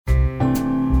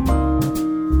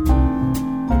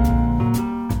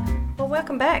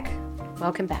welcome back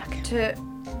Welcome back. to.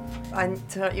 I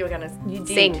thought you were going to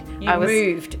Sing. You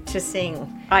moved to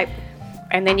sing.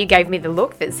 And then you gave me the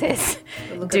look that says,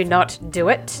 "Do not do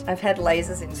it." I've had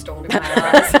lasers installed in my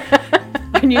eyes.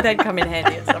 I knew they'd come in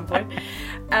handy at some point.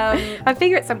 I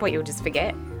figure at some point you'll just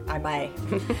forget. I may.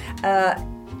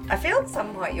 I feel at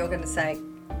some point you're going to say,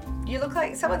 "You look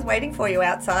like someone's waiting for you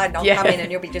outside." And I'll come in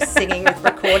and you'll be just singing with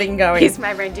recording going. Here's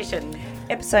my rendition.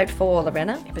 Episode 4,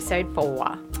 Lorena. Episode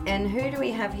 4. And who do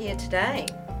we have here today?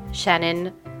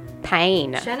 Shannon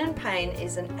Payne. Shannon Payne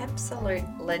is an absolute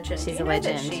legend. She's you a know that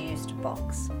legend. she used to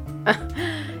box.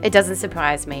 It doesn't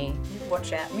surprise me.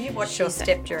 Watch out. You watch your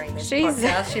step during this she's-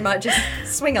 podcast. She might just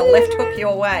swing a left hook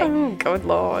your way. Oh, good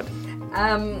Lord.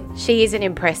 She is an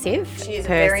impressive She is a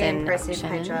person, very impressive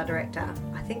Shannon. HR director.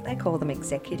 I think they call them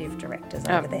executive directors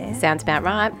Oh, over there. sounds about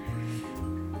right.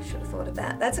 Should have thought of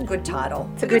that. That's a good title.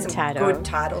 It's a We've got good some title. Good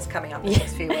titles coming up in the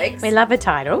next few weeks. We love a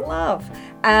title. Love.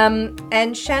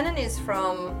 And Shannon is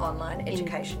from Online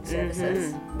Education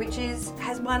Services, which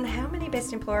has won how many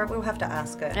Best Employer? We'll have to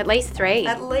ask her. At least 3.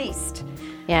 At least.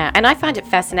 Yeah, and I find it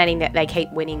fascinating that they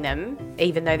keep winning them,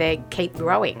 even though they keep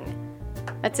growing.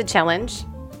 That's a challenge.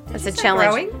 That's you a say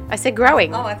challenge. growing? I said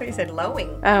growing. Oh, I thought you said lowing.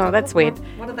 Oh, that's weird.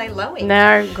 What are they lowing?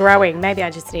 No, growing. Maybe I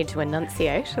just need to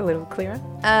enunciate a little clearer.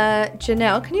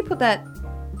 Janelle, can you put that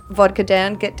vodka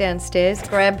down, get downstairs,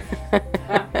 grab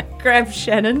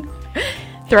Shannon.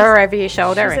 Throw her over your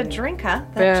shoulder. She's a and drinker,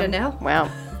 that Janelle.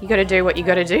 Well, you got to do what you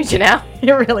got to do, Janelle.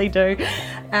 You really do.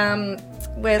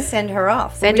 We'll send her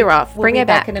off. Send her off. We'll Bring be her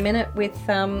back. in a minute with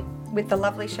the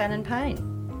lovely Shannon Payne.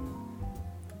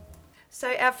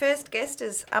 So our first guest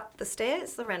is up the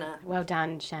stairs, Lorena. Well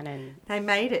done, Shannon. They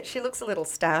made it. She looks a little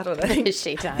startled. I think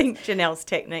She does. I think Janelle's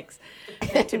techniques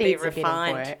need to be Needs a bit of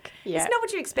refined. work. Yeah. It's not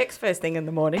what you expect first thing in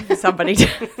the morning for somebody to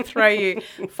throw you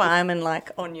fireman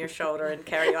like on your shoulder and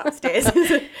carry you upstairs.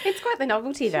 It's quite the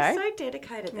novelty, though. So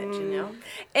dedicated, that Janelle.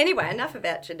 Anyway, enough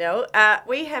about Janelle.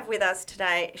 We have with us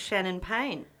today Shannon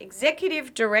Payne,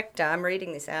 Executive Director. I'm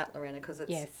reading this out, Lorena, because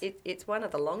it's one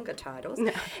of the longer titles.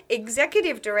 No.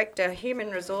 Executive Director,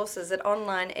 Human Resources at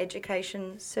Online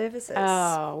Education Services.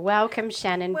 Oh, welcome,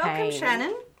 Shannon Welcome, Payne.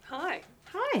 Shannon. Hi.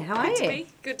 Hi, how are you?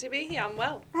 Good to be here. I'm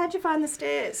well. How'd you find the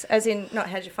stairs? As in, not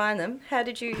how'd you find them, how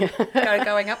did you go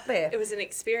going up there? It was an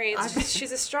experience.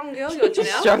 She's a strong girl, your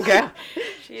Janelle. Strong girl.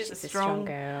 She is She's a strong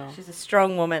girl. She's a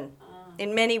strong woman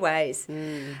in many ways.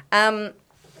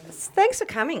 Thanks for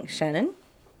coming, Shannon.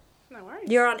 No worries.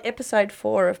 You're on episode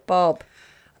 4 of Bob.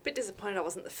 A bit disappointed I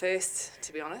wasn't the first,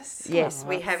 to be honest. Yes,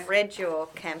 we have read your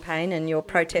campaign and your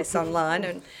protests online,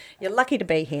 and you're lucky to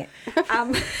be here.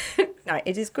 No,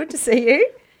 it is good to see you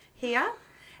here,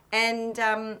 and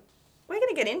we're going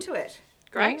to get into it.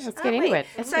 Great. Let's aren't get into we? it.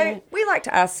 Let's do So it. we like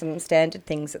to ask some standard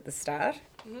things at the start.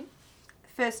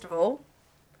 First of all,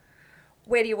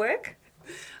 where do you work?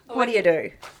 What do you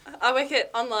do? I work at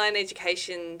Online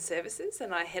Education Services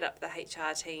and I head up the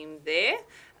HR team there.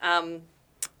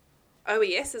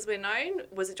 OES, as we're known,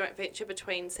 was a joint venture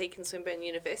between Seek and Swinburne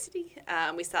University.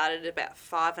 We started about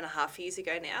 5.5 years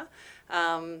ago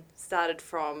now. Started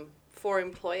from 4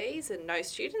 employees and no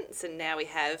students, and now we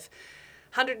have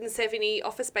 170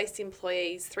 office-based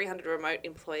employees, 300 remote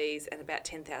employees, and about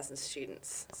 10,000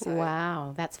 students. So,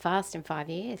 Wow, that's fast in 5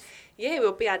 years. yeah, we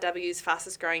were BRW's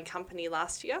fastest-growing company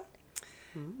last year.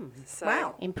 So,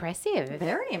 Wow, Impressive.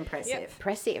 very impressive.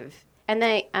 Impressive. And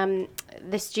they,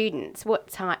 the students, what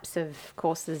types of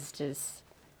courses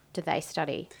do they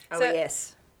study? Oh, So-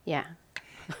 yes. Yeah.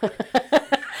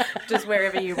 Just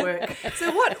wherever you work.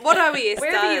 So what OES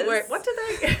Wherever does... you work, what do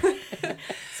they?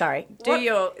 Sorry,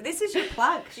 this is your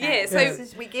plug. Shannon. Yeah,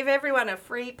 so- we give everyone a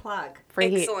free plug. Free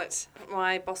hit. Excellent.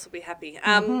 My boss will be happy.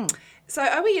 So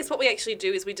OES, what we actually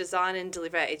do is we design and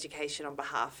deliver education on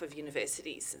behalf of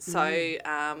universities. So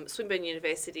Swinburne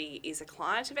University is a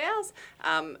client of ours.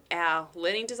 Our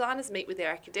learning designers meet with our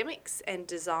academics and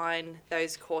design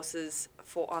those courses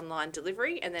for online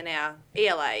delivery. And then our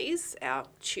ELAs, our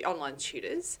online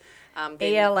tutors, then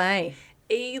ELA.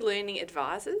 e-learning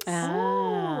advisors.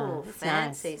 Oh, that's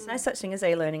fancy. nice. There's no such thing as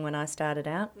e-learning when I started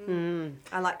out.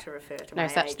 I like to refer to No my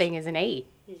such age. thing as an E.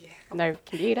 Yeah. No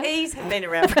computer. E's have been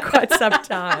around for quite some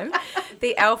time.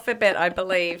 The alphabet, I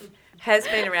believe, has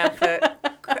been around for...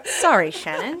 Sorry,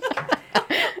 Shannon.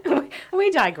 We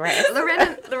digress.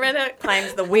 Lorena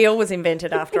claims the wheel was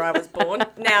invented after I was born.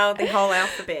 Now the whole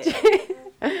alphabet.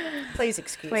 Please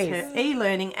excuse her.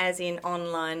 E-learning as in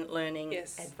online learning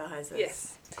Yes. advisors.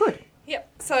 Yes. Good. Yep.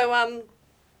 So I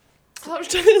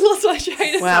lost my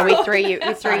train of Well, we thought. threw you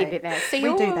a bit there. So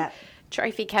We do that.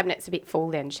 Trophy cabinet's a bit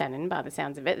full then, Shannon, by the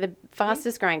sounds of it. The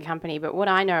fastest growing company, but what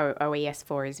I know OES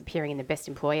for is appearing in the best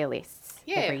employer lists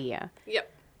every year.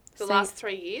 Yep. The So- last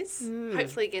 3 years.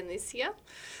 Hopefully again this year.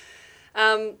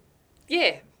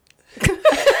 Yeah.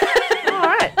 All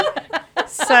right.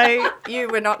 So you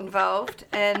were not involved,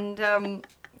 and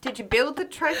did you build the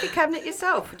trophy cabinet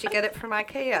yourself? Did you get it from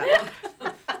IKEA?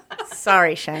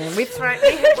 Sorry, Shannon. We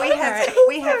have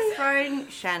thrown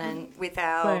Shannon with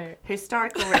our Sorry.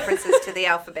 historical references to the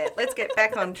alphabet. Let's get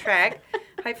back on track.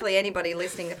 Hopefully, anybody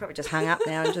listening, they're probably just hung up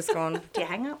now and just gone, do you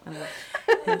hang up?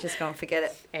 And just gone, forget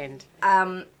it. And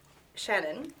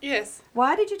Shannon, Yes.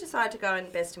 why did you decide to go in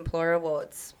Best Employer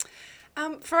Awards?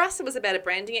 For us, it was about a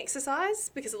branding exercise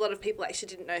because a lot of people actually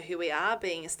didn't know who we are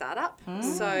being a startup.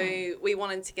 So we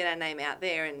wanted to get our name out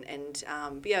there and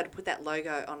be able to put that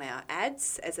logo on our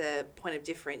ads as a point of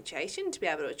differentiation to be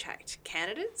able to attract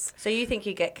candidates. So you think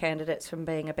you get candidates from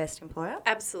being a Best Employer?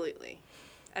 Absolutely.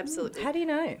 Absolutely. How do you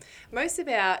know? Most of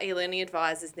our e-learning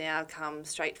advisors now come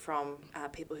straight from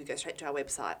people who go straight to our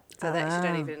website. So they actually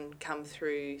don't even come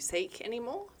through Seek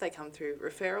anymore. They come through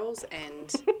referrals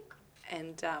and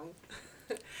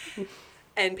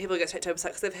and people go straight to our website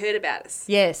because they've heard about us.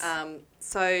 Yes. We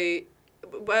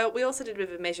also did a bit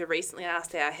of a measure recently. I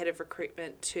asked our head of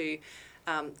recruitment to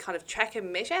kind of track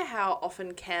and measure how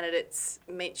often candidates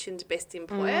mentioned Best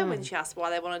Employer when she asked why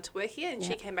they wanted to work here, and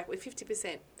she came back with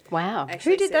 50%. wow.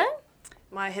 Actually Who did said- that?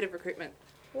 My head of recruitment.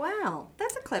 Wow,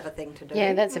 that's a clever thing to do.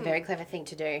 Yeah, that's a very clever thing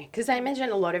to do. Because I imagine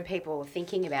a lot of people are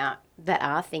thinking about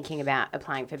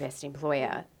applying for Best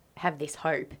Employer have this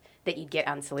hope that you'd get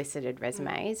unsolicited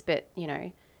resumes, but, you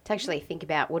know, to actually think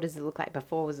about what does it look like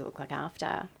before, what does it look like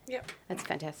after, Yep. that's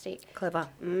fantastic. Clever.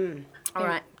 All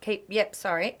right.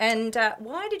 Sorry. And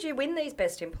why did you win these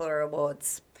Best Employer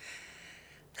Awards?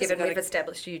 Given I've got we've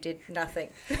established you did nothing.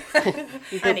 You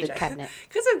build Only the joking. cabinet.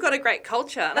 Because we've got a great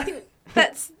culture. And I think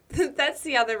that's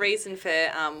the other reason for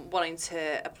wanting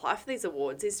to apply for these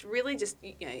awards is really just,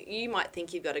 you know, you might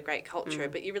think you've got a great culture,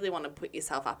 but you really want to put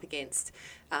yourself up against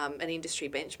an industry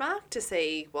benchmark to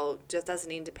see, well, just as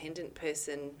an independent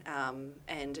person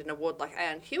and an award like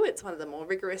Aon Hewitt's one of the more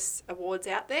rigorous awards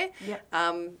out there, Yep.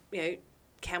 you know,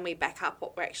 can we back up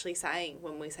what we're actually saying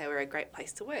when we say we're a great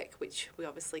place to work, which we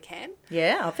obviously can.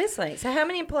 Yeah, obviously. So how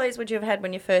many employees would you have had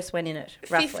when you first went in it,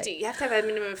 roughly? 50. You have to have a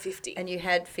minimum of 50. And you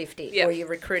had 50, Yep. or you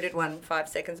recruited one 5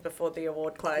 seconds before the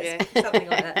award closed, Yeah. something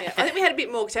like that. Yeah, I think we had a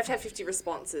bit more because you have to have 50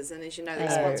 responses, and as you know, the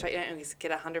response rate, you don't always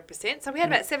get 100%. So we had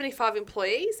about 75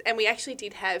 employees, and we actually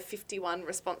did have 51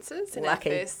 responses in Lucky.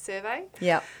 our first survey.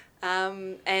 Yeah.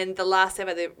 And the last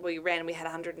survey that we ran, we had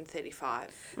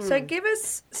 135.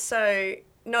 So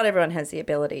not everyone has the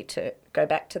ability to go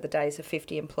back to the days of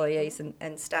 50 employees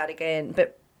and start again,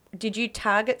 but did you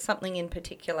target something in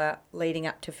particular leading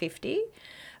up to 50?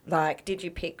 Like, did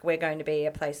you pick we're going to be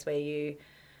a place where you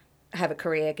have a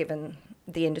career given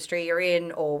the industry you're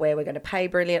in, or where we're going to pay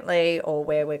brilliantly, or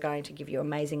where we're going to give you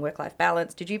amazing work-life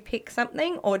balance? Did you pick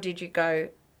something, or did you go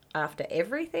after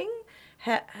everything?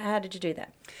 How did you do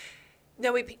that?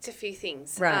 No, we picked a few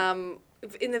things. Right.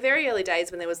 In the very early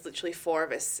days when there was literally 4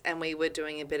 of us and we were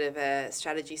doing a bit of a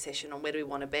strategy session on where do we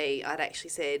want to be, I'd actually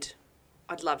said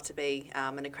I'd love to be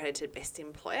an accredited Best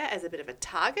Employer as a bit of a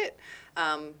target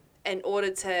in order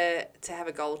to have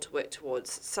a goal to work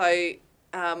towards. So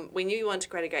we knew we wanted to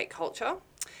create a great culture.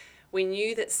 We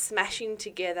knew that smashing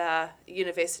together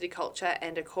university culture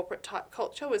and a corporate type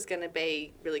culture was going to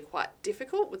be really quite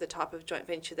difficult with the type of joint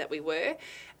venture that we were.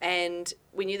 And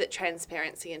we knew that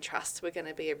transparency and trust were going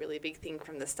to be a really big thing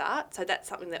from the start. So that's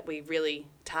something that we really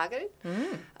targeted.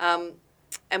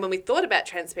 And when we thought about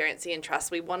transparency and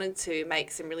trust, we wanted to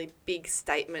make some really big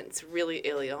statements really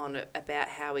early on about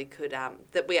how we could,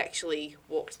 that we actually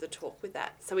walked the talk with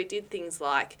that. So we did things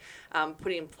like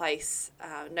put in place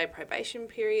no probation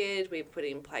period. We put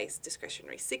in place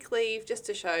discretionary sick leave just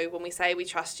to show when we say we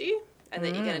trust you and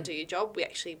that you're going to do your job, we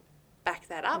actually back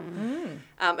that up.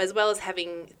 As well as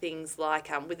having things like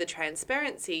with the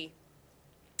transparency,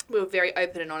 we were very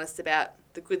open and honest about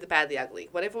the good, the bad, the ugly.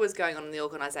 Whatever was going on in the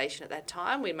organisation at that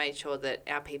time, we made sure that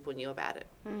our people knew about it.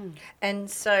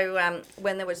 And so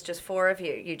when there was just 4 of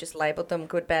you, you just labelled them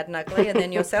good, bad and ugly and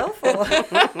then yourself? Or?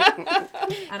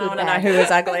 And I want to know who was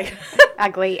ugly.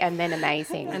 Ugly and then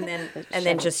amazing. and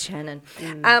then just Shannon.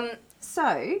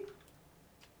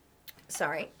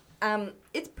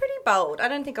 It's pretty bold. I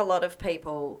don't think a lot of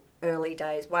people early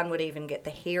days, one would even get the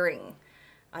hearing.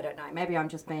 I don't know, maybe I'm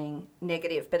just being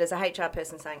negative, but as a HR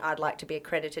person saying, I'd like to be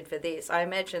accredited for this, I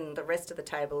imagine the rest of the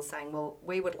table is saying, well,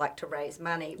 we would like to raise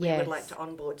money, we would like to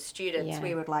onboard students,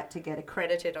 we would like to get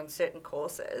accredited on certain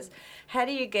courses. How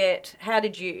did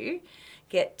you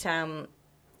get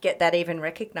that even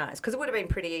recognised? Because it would have been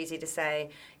pretty easy to say,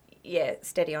 yeah,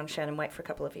 steady on, Shannon, wait for a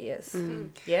couple of years.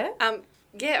 Yeah?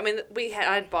 Yeah, I mean, I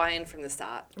had buy-in from the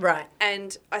start. Right.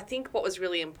 And I think what was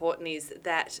really important is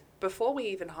that before we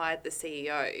even hired the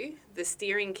CEO, the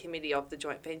steering committee of the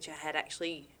joint venture had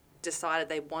actually decided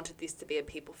they wanted this to be a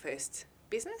people-first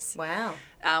business. Wow.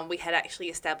 We had actually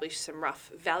established some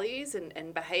rough values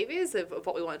and behaviours of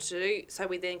what we wanted to do, so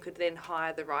we then could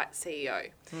hire the right CEO,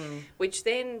 which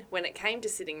then, when it came to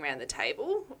sitting around the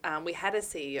table, we had a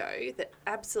CEO that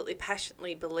absolutely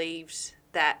passionately believed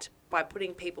that by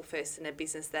putting people first in a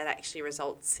business, that actually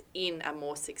results in a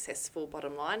more successful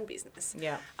bottom line business.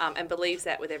 Yeah. And believes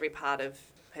that with every part of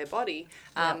her body,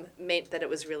 meant that it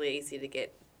was really easy to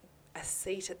get a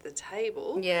seat at the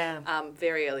table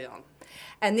very early on.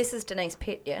 And this is Denise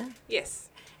Pitt, yeah? Yes.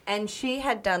 And she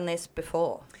had done this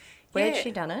before. Where had Yeah.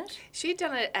 she done it? She'd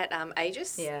done it at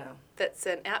Aegis. Yeah. That's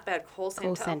an outbound call centre.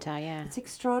 Call centre, yeah. It's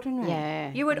extraordinary.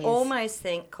 Yeah, You would it is. almost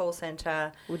think call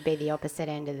centre, Would be the opposite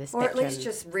end of the or spectrum. at least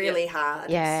just really hard.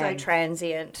 Yeah. So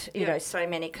transient, you Yeah. know, so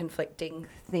many conflicting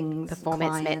things.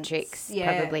 Performance clients. metrics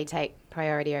Yeah. probably take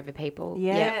priority over people.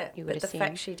 Yeah. you would but the assume.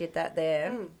 fact she did that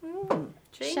there.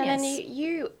 Genius. Shannon,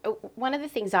 you one of the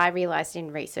things I realised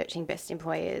in researching best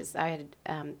employers, I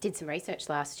had, did some research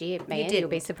last year. Man, did. you'll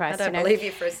be surprised I to don't know. believe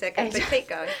you for a second, but keep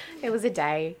going. It was a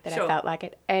day that Sure. I felt like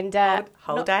it, and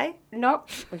Whole day? Not,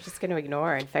 we're just going to ignore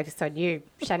her and focus on you,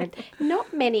 Shannon.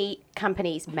 Not many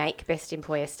companies make best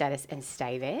employer status and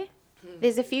stay there.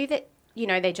 There's a few that, you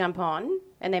know, they jump on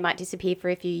and they might disappear for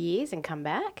a few years and come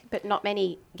back, but not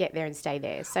many get there and stay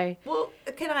there. So, Well,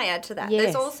 can I add to that? Yes.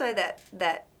 There's also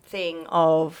that thing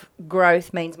of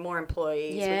growth means more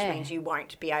employees, Yeah. which means you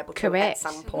won't be able to Correct.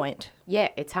 at some point. yeah,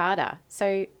 it's harder.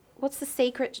 So, what's the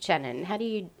secret, Shannon? How do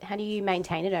you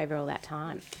maintain it over all that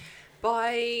time?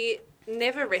 By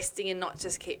never resting and not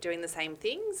just keep doing the same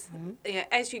things. You know,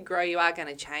 as you grow, you are going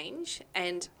to change,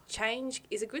 and change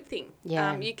is a good thing.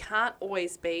 Yeah. You can't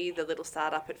always be the little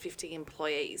startup at 50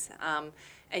 employees.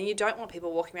 And you don't want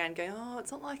people walking around going, oh,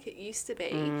 it's not like it used to be.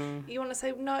 You want to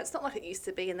say, no, it's not like it used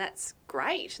to be, and that's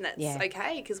great, and that's Yeah.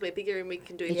 okay because we're bigger and we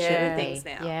can do It Yeah. shouldn't things be.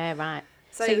 now. Yeah, right.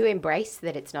 So, So- you embrace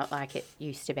that it's not like it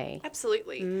used to be.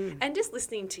 Absolutely. And just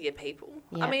listening to your people.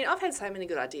 Yeah. I mean, I've had so many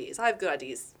good ideas. I have good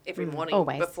ideas every morning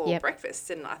Always, before yep. breakfast,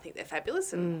 and I think they're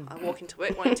fabulous, and I walk into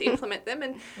work wanting to implement them,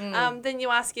 and then you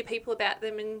ask your people about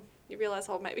them, and you realise,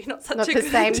 oh, maybe not such Not a the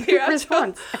good same idea after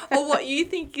response. all. Or what you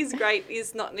think is great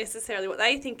is not necessarily what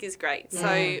they think is great.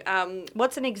 So,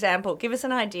 What's an example? Give us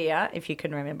an idea, if you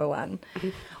can remember one.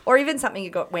 Or even something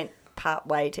you went part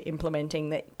way to implementing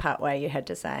that part way you had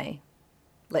to say,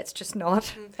 let's just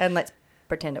not, and let's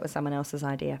pretend it was someone else's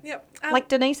idea. yep. Like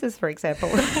Denise's, for example.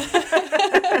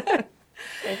 I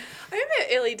remember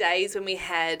early days when we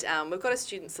had, we've got a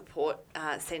student support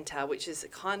centre, which is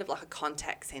kind of like a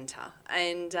contact centre,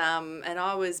 and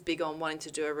I was big on wanting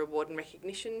to do a reward and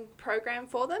recognition program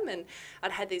for them, and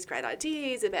I'd had these great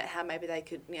ideas about how maybe they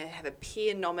could, you know, have a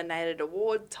peer nominated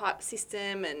award type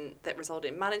system, and that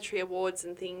resulted in monetary awards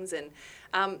and things, and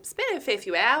spent a fair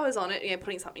few hours on it, you know,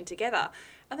 putting something together,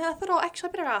 and then I thought, oh, actually,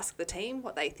 I better ask the team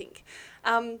what they think.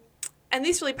 And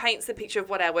this really paints the picture of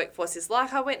what our workforce is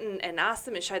like. I went and asked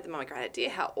them and showed them my great idea.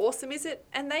 How awesome is it?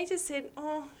 And they just said,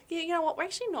 oh, yeah, you know what? We're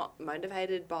actually not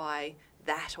motivated by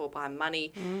that or by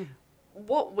money.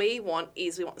 What we want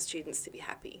is we want the students to be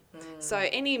happy. So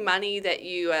any money that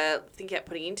you think about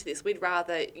putting into this, we'd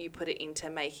rather you put it into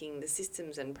making the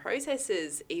systems and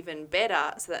processes even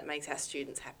better so that makes our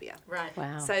students happier. Right.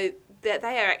 Wow. So that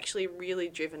they are actually really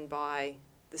driven by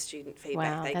the student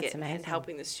feedback Wow, they that's get and amazing.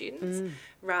 helping the students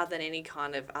rather than any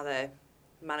kind of other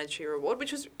monetary reward,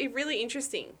 which was really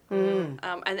interesting.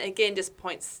 And again, just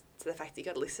points to the fact that you've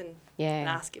got to listen Yeah. and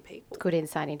ask your people. Good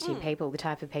insight into your people, the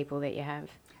type of people that you have.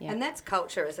 Yeah. And that's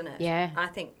culture, isn't it? Yeah. I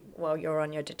think, well, you're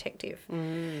on your detective.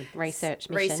 Research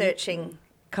mission. Researching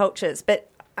cultures.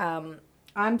 But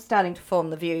I'm starting to form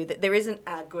the view that there isn't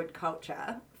a good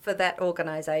culture for that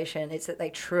organisation. It's that they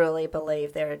truly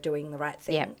believe they're doing the right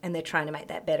thing Yep. and they're trying to make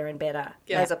that better and better,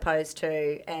 Yeah. as opposed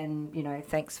to, and, you know,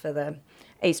 thanks for the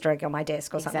Easter egg on my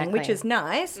desk or something, which Exactly. is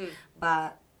nice,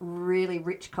 but really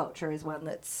rich culture is one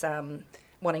that's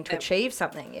wanting to achieve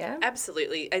something, yeah?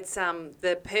 Absolutely. It's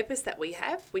the purpose that we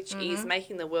have, which is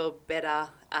making the world better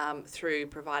through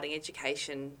providing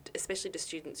education, especially to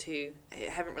students who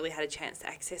haven't really had a chance to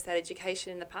access that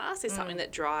education in the past, is something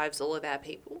that drives all of our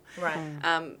people. Right.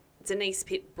 Denise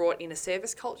Pitt brought in a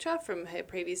service culture from her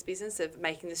previous business of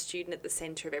making the student at the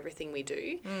centre of everything we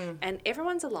do, and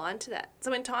everyone's aligned to that. So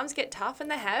when times get tough, and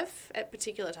they have at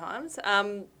particular times,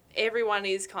 everyone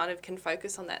is kind of can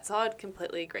focus on that. So I'd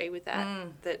completely agree with that,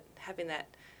 that having that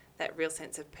real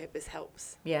sense of purpose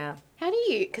helps. Yeah. How do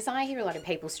you, because I hear a lot of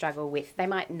people struggle with, they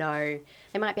might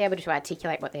be able to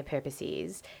articulate what their purpose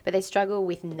is, but they struggle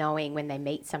with knowing when they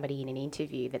meet somebody in an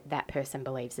interview that person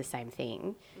believes the same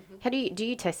thing. How do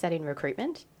you test that in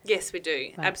recruitment? Yes, we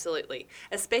do. Right. Absolutely.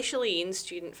 Especially in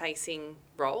student-facing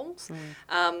roles.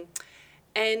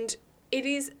 And it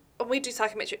is, we do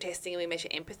psychometric testing and we measure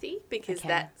empathy because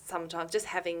that sometimes just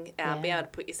having, being able to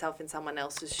put yourself in someone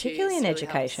else's shoes. Particularly in really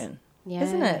education. Helps. Yeah.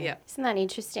 Isn't it? Yeah. Isn't that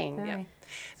interesting? Very. Yeah.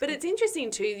 But it's interesting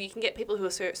too, you can get people who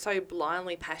are so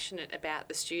blindly passionate about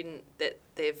the student that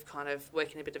they've kind of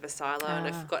worked in a bit of a silo and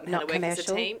have forgotten how to work as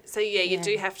a team. So you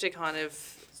do have to kind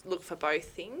of look for both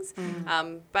things.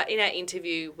 But in our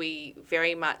interview, we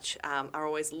very much are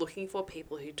always looking for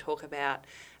people who talk about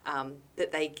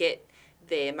that they get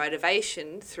their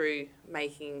motivation through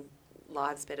making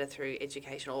lives better through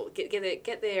education, or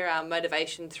get their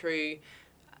motivation through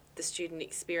the student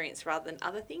experience rather than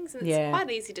other things. And it's quite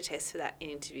easy to test for that in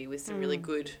interview with some really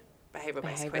good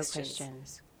behavioural-based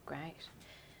questions. Great.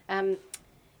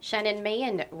 Shannon,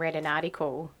 Meehan read an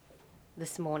article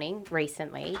this morning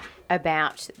recently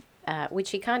about,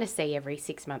 which you kind of see every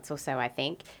 6 months or so, I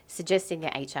think, suggesting the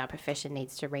HR profession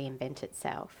needs to reinvent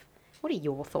itself. What are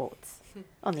your thoughts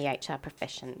on the HR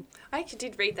profession? I actually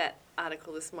did read that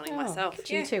article this morning myself. Look at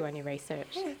you too on your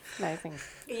research. Amazing.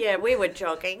 Yeah, we were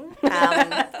jogging.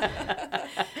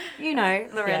 You know,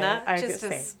 Lorena,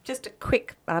 just a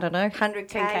quick, I don't know, 100K.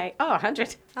 10K. Oh,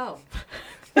 100. Oh.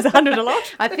 Is 100 a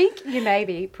lot? I think you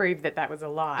maybe proved that was a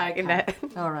lie. Okay.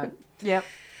 All right. Yep.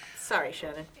 Sorry,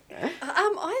 Shannon.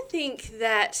 I think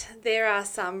that there are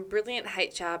some brilliant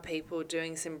HR people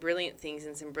doing some brilliant things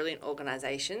in some brilliant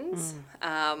organisations,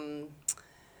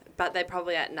 but they're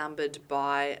probably outnumbered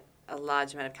by a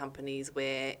large amount of companies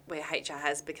where HR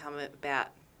has become about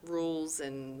rules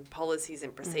and policies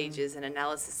and procedures and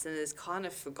analysis, and has kind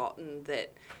of forgotten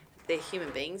that they're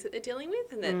human beings that they're dealing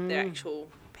with and that they're actual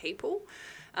people.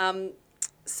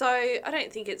 So I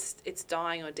don't think it's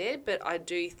dying or dead, but I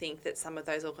do think that some of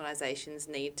those organisations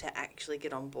need to actually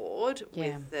get on board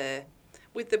with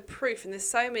the proof. And there's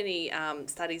so many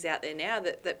studies out there now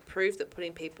that prove that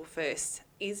putting people first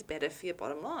is better for your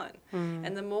bottom line.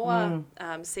 And the more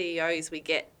CEOs we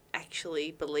get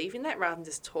actually believing that rather than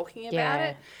just talking about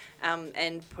it,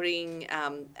 and putting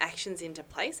actions into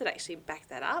place that actually back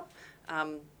that up,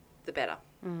 the better.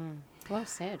 Well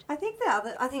said. I think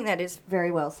that is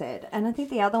very well said, and I think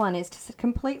the other one is to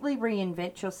completely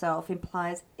reinvent yourself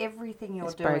implies everything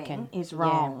you're doing is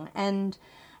wrong, and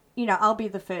you know I'll be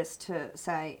the first to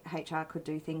say HR could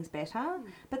do things better,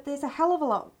 but there's a hell of a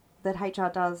lot that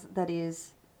HR does that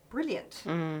is brilliant,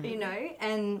 you know,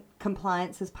 and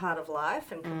compliance is part of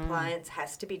life, and compliance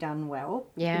has to be done well.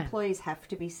 Employees have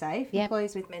to be safe.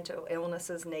 Employees with mental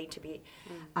illnesses need to be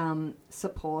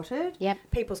supported.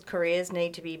 People's careers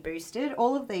need to be boosted.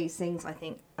 All of these things, I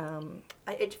think,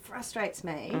 it frustrates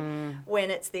me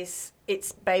when it's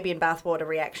baby and bathwater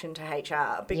reaction to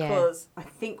HR, because I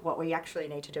think what we actually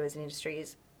need to do as an industry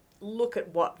is look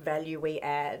at what value we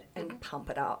add and pump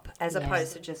it up, as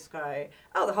opposed to just go,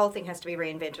 oh, the whole thing has to be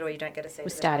reinvented or you don't get a seat. We'll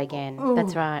start again. Ooh.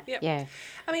 That's right. Yep. Yeah.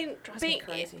 I mean, being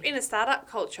in a startup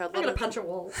culture, I'm going to punch a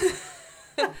wall.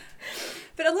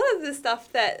 But a lot of the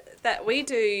stuff that we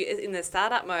do in the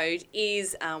startup mode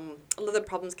is a lot of the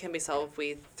problems can be solved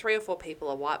with 3 or 4 people,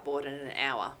 a whiteboard, and an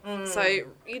hour. So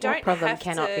you don't what problem have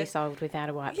cannot to, be solved without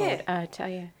a whiteboard? I tell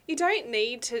you. You don't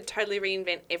need to totally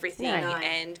reinvent everything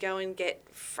and go and get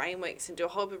frameworks and do a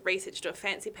whole bit of research, do a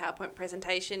fancy PowerPoint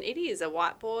presentation. It is a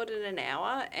whiteboard and an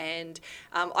hour, and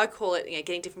I call it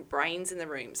getting different brains in the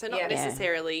room. So not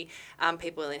necessarily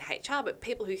people in HR, but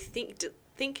people who think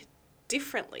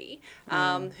differently,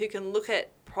 who can look at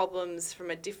problems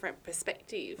from a different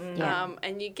perspective,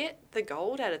 and you get the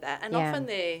gold out of that. And often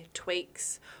they're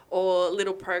tweaks or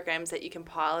little programs that you can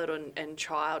pilot and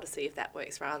trial to see if that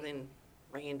works rather than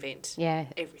reinvent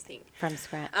everything from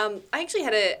scratch. I actually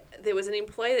there was an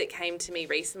employee that came to me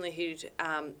recently who'd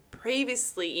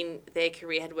previously in their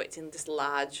career had worked in just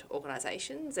large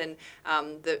organisations, and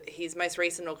his most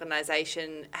recent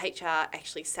organisation, HR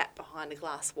actually sat behind a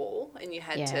glass wall and you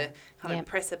had to kind of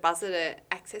press a buzzer to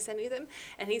access any of them.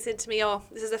 And he said to me,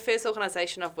 this is the first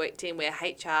organisation I've worked in where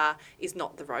HR is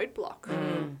not the roadblock.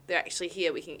 They're actually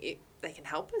here. They can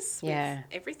help us with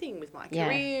everything, with my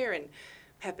career and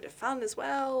have a bit of fun as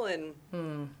well. And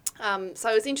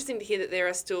so it was interesting to hear that there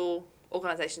are still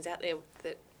organisations out there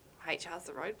that HR's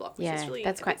the roadblock, which is really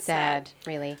that's quite sad,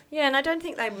 really. Yeah, and I don't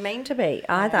think they mean to be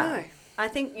either. I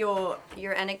think your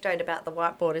anecdote about the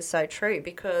whiteboard is so true,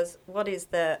 because what is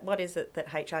it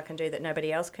that HR can do that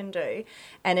nobody else can do?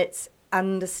 And it's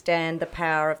understand the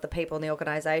power of the people in the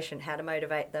organisation, how to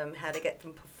motivate them, how to get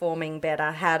them performing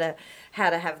better, how to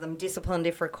have them disciplined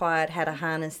if required, how to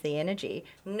harness the energy.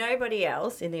 Nobody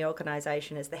else in the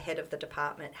organisation, as the head of the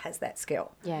department, has that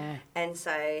skill. Yeah. And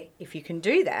so if you can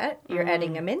do that, you're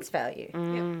adding immense value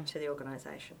to the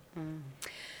organisation.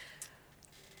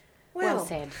 Well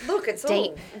said. Look, it's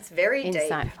Deep. It's very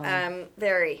Insightful. deep.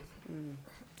 Very.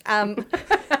 Well,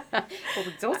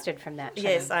 exhausted from that.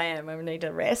 Yes, Shannon. I am. I need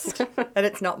a rest. And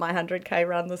it's not my 100K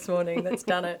run this morning that's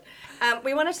done it.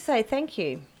 We wanted to say thank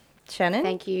you, Shannon.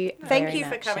 Thank you. Thank very you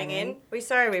for much, coming Shannon. in. We're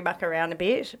sorry we muck around a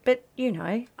bit, but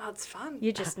Oh, it's fun.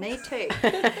 you just need to.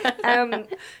 Can't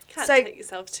so take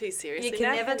yourself too seriously. you can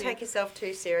now, never can you? take yourself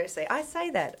too seriously. I say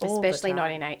that all Especially the not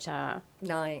time. in HR.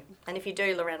 No. And if you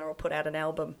do, Lorena will put out an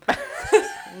album.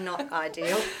 Not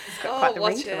ideal. quite the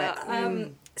ring watch to it. out.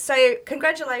 So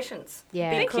congratulations. Yeah,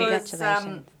 thank you.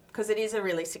 Congratulations. Because it is a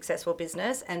really successful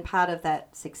business, and part of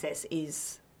that success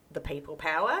is the people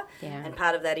power, Yeah. and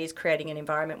part of that is creating an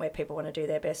environment where people want to do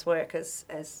their best work. As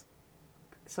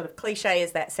sort of cliche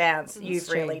as that sounds, you've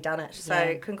true. really done it. So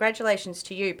Yeah. congratulations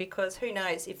to you, because who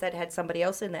knows if they'd had somebody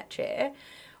else in that chair,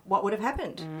 what would have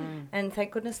happened? And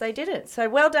thank goodness they didn't. So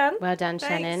well done. Well done,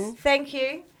 Thanks. Shannon. Thank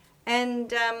you.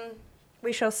 And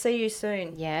we shall see you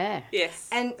soon. Yeah. Yes.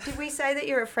 And did we say that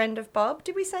you're a friend of Bob?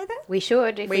 Did we say that? We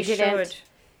should. If we didn't, should.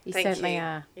 you Thank certainly you.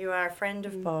 are. You are a friend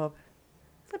of Bob.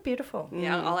 Isn't that beautiful?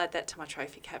 Yeah, I'll add that to my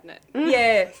trophy cabinet.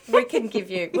 Yeah, we can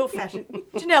give you. We'll fashion.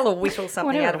 Janelle will whittle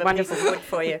something What a out of a piece wonderful- of wood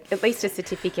for you. At least a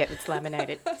certificate that's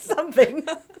laminated. Something.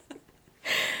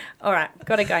 All right,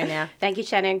 got to go now. Thank you,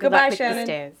 Shannon. Good Goodbye, luck with Shannon. the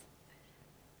stairs.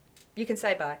 You can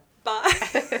say bye. Bye.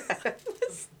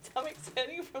 Stomach's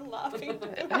hurting from laughing.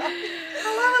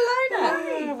 Hello,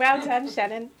 Alona. Well done,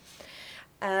 Shannon.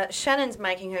 Shannon's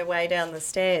making her way down the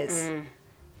stairs.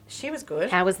 She was good.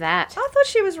 How was that? I thought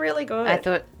she was really good. I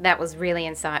thought that was really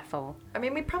insightful. I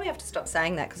mean, we probably have to stop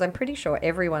saying that, because I'm pretty sure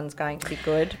everyone's going to be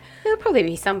good. There'll probably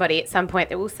be somebody at some point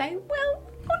that will say, well,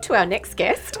 on to our next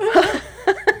guest.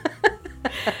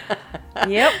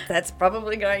 Yep, that's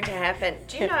probably going to happen.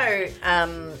 Do you know,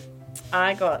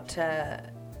 I got,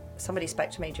 somebody spoke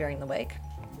to me during the week.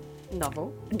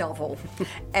 Novel.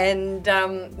 And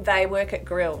they work at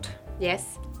Grilled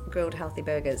Yes. Healthy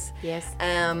Burgers. Yes.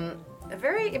 A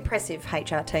very impressive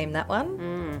HR team, that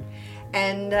one.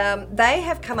 And they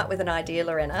have come up with an idea,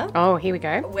 Lorena, Oh, here we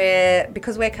go.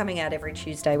 because we're coming out every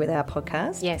Tuesday with our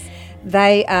podcast. Yes.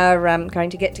 They are going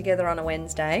to get together on a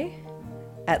Wednesday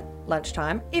at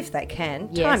lunchtime, if they can,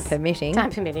 Yes. time permitting. Time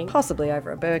permitting. Possibly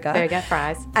over a burger. Burger,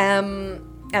 fries.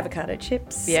 Avocado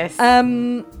chips. Yes.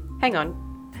 Hang on.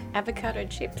 Avocado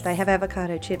chips. They have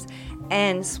avocado chips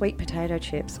and sweet potato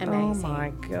chips. Amazing. Oh my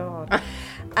God.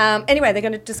 Anyway, they're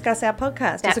going to discuss our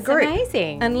podcast as That's a group.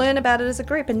 amazing. And learn about it as a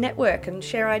group and network and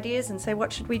share ideas and say,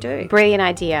 what should we do? Brilliant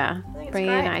idea. think it's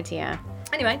Brilliant great. idea.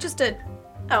 Anyway, just a...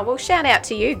 Oh, well, shout out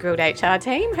to you, Grilled HR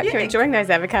team. Hope Yeah. you're enjoying those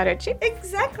avocado chips.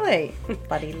 Exactly.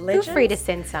 Bloody Feel legends. free to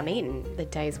send some in the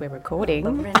days we're recording.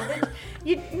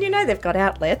 You know they've got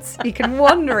outlets. You can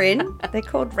wander in. They're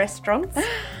called restaurants.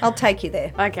 I'll take you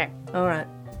there. Okay. All right.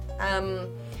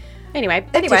 Anyway,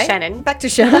 back to Shannon. Back to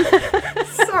Shannon.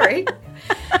 Sorry.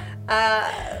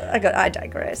 I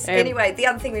digress. Anyway, the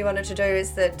other thing we wanted to do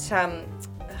is that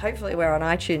hopefully we're on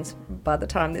iTunes by the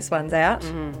time this one's out.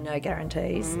 No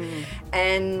guarantees.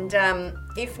 And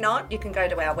if not, you can go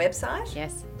to our website,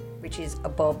 Yes. which is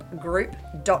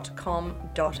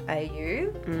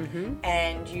bobgroup.com.au,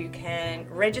 and you can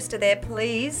register there,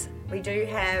 please. We do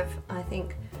have, I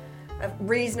think, a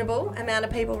reasonable amount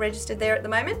of people registered there at the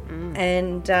moment,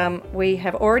 and we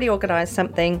have already organised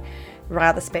something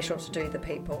rather special to do the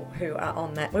people who are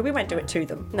on that. Well, we won't do it to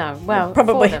them. No, well,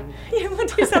 Probably. for them. Yeah, we'll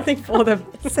do something for them.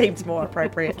 Seems more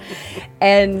appropriate.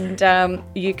 And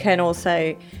you can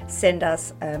also send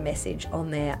us a message on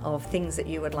there of things that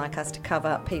you would like us to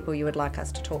cover, people you would like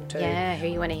us to talk to. Yeah, who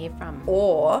you want to hear from?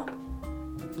 Or,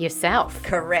 Yourself.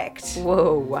 correct.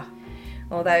 Whoa.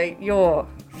 Although your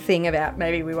thing about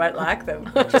maybe we won't like them,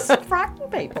 just frighten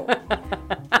people.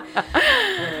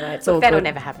 Anyway, it's all That'll good.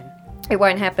 never happen. It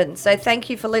won't happen. So thank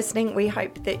you for listening. We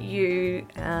hope that you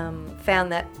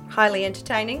found that highly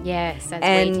entertaining. Yes, as we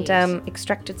And did.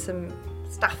 extracted some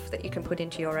stuff that you can put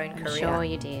into your own I'm career. sure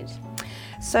you did.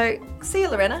 So see you,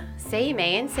 Lorena. See you,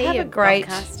 man. See Have you, a great-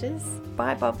 podcasters.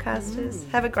 Bye, Bobcasters.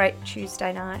 Have a great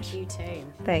Tuesday night. You too.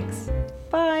 Thanks.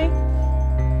 Bye.